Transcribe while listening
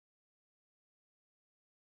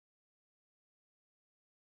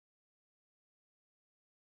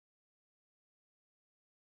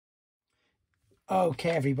Okay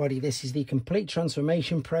everybody, this is the complete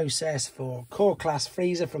transformation process for Core Class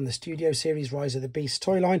Freezer from the Studio Series Rise of the Beast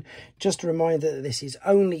toy line. Just a reminder that this is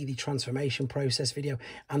only the transformation process video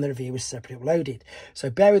and the review is separately uploaded. So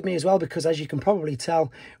bear with me as well, because as you can probably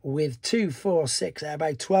tell, with 2, 4, 6,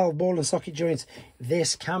 about 12 ball and socket joints,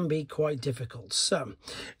 this can be quite difficult. So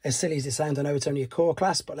as silly as it sounds, I know it's only a Core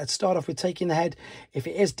Class, but let's start off with taking the head. If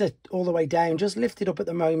it is all the way down, just lift it up at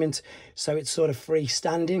the moment so it's sort of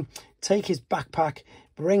freestanding. Take his backpack,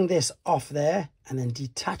 bring this off there, and then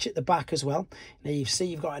detach at the back as well. Now you see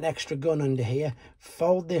you've got an extra gun under here.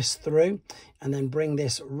 Fold this through and then bring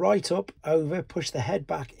this right up over, push the head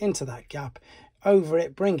back into that gap, over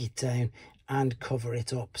it, bring it down and cover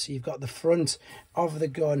it up. So you've got the front of the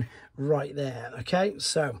gun right there. Okay,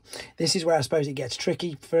 so this is where I suppose it gets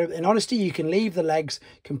tricky. In honesty, you can leave the legs,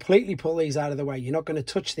 completely pull these out of the way. You're not going to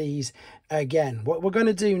touch these again. What we're going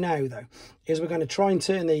to do now though is we're going to try and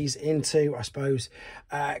turn these into, I suppose,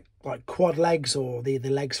 like quad legs, or the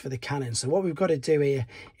legs for the cannon. So what we've got to do here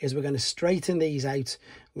is we're going to straighten these out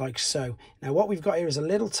like so. Now what we've got here is a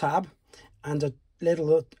little tab and a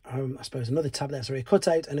little I suppose another tab there, sorry, a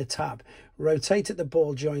cutout and a tab. Rotate at the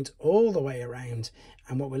ball joint all the way around,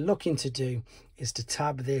 and what we're looking to do is to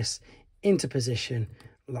tab this into position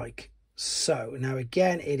like so. Now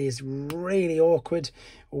again, it is really awkward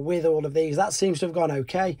with all of these. That seems to have gone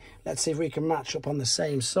okay. Let's see if we can match up on the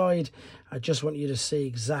same side. I just want you to see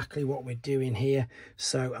exactly what we're doing here.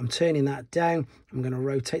 So I'm turning that down. I'm going to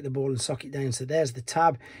rotate the ball and socket down. So there's the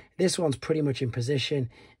tab. This one's pretty much in position.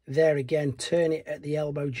 There again, turn it at the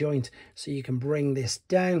elbow joint so you can bring this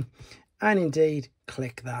down, and indeed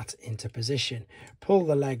click that into position. Pull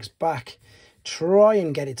the legs back, try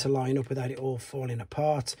and get it to line up without it all falling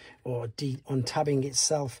apart or untabbing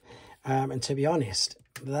itself. And to be honest,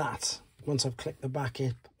 that once I've clicked the back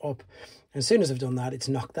up, as soon as I've done that, it's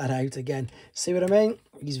knocked that out again. See what I mean?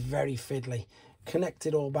 He's very fiddly. Connect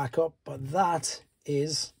it all back up, but that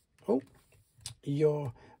is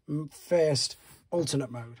your first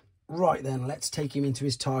alternate mode. Right then, let's take him into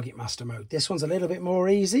his target master mode. This one's a little bit more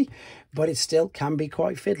easy, but it still can be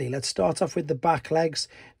quite fiddly. Let's start off with the back legs.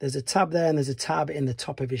 There's a tab there and there's a tab in the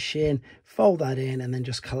top of his shin. Fold that in and then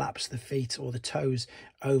just collapse the feet or the toes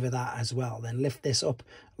over that as well. Then lift this up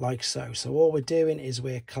like so. So all we're doing is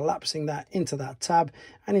we're collapsing that into that tab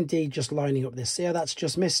and indeed just lining up this. See how that's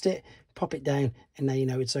just missed it? Pop it down and now you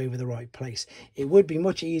know it's over the right place. It would be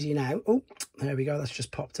much easier now. Oh, there we go. That's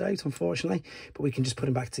just popped out, unfortunately, but we can just put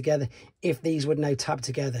them back together. If these would now tab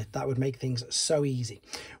together, that would make things so easy.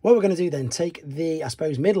 What we're going to do then, take the, I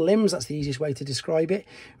suppose, middle limbs. That's the easiest way to describe it.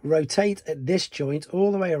 Rotate at this joint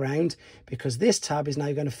all the way around, because this tab is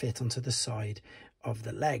now going to fit onto the side of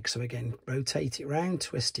the leg. So again, rotate it around,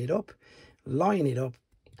 twist it up, line it up,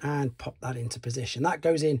 and pop that into position. That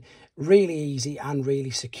goes in really easy and really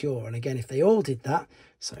secure. And again, if they all did that,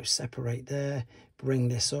 so separate there, bring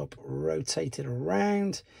this up, rotate it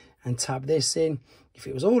around and tab this in. If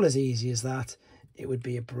it was all as easy as that, it would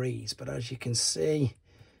be a breeze. But as you can see,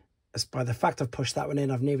 as by the fact I've pushed that one in,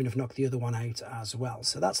 I've near enough knocked the other one out as well.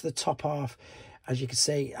 So that's the top half, as you can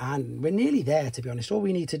see, and we're nearly there, to be honest. All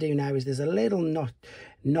we need to do now is there's a little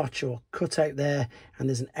notch or cut out there, and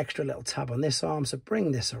there's an extra little tab on this arm. So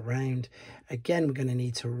bring this around. Again, we're going to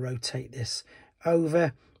need to rotate this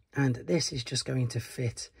over, and this is just going to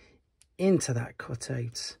fit into that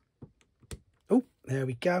cutout. Oh, there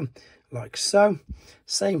we go, like so.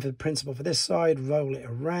 Same for the principle for this side. Roll it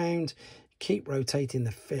around. Keep rotating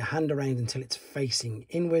the hand around until it's facing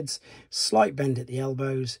inwards. Slight bend at the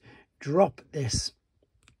elbows. Drop this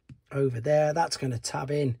over there. That's going to tab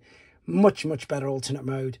in. Much better alternate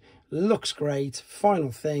mode. Looks great.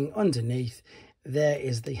 Final thing underneath, there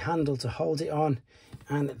is the handle to hold it on,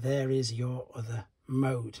 and there is your other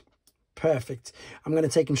mode. Perfect. I'm going to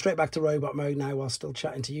take him straight back to robot mode now while still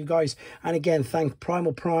chatting to you guys. And again, thank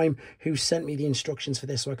Primal Prime, who sent me the instructions for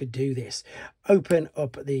this so I could do this. Open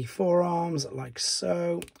up the forearms like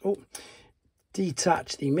so. Oh,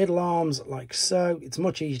 detach the middle arms like so. It's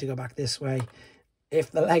much easier to go back this way.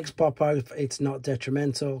 If the legs pop out, it's not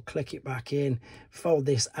detrimental. Click it back in. Fold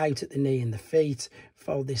this out at the knee and the feet.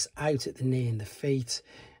 Fold this out at the knee and the feet.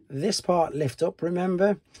 This part lift up,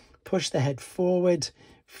 remember. Push the head forward.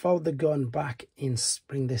 Fold the gun back in.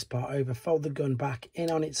 Bring this part over. Fold the gun back in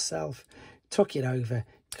on itself. Tuck it over.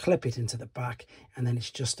 Clip it into the back. And then it's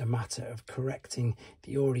just a matter of correcting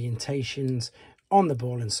the orientations on the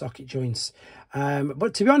ball and socket joints.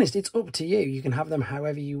 But to be honest, it's up to you. You can have them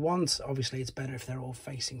however you want. Obviously, it's better if they're all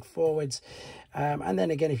facing forwards. And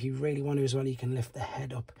then again, if you really want to as well, you can lift the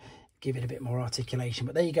head up, give it a bit more articulation.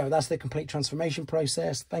 But there you go. That's the complete transformation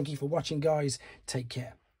process. Thank you for watching, guys. Take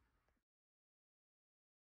care.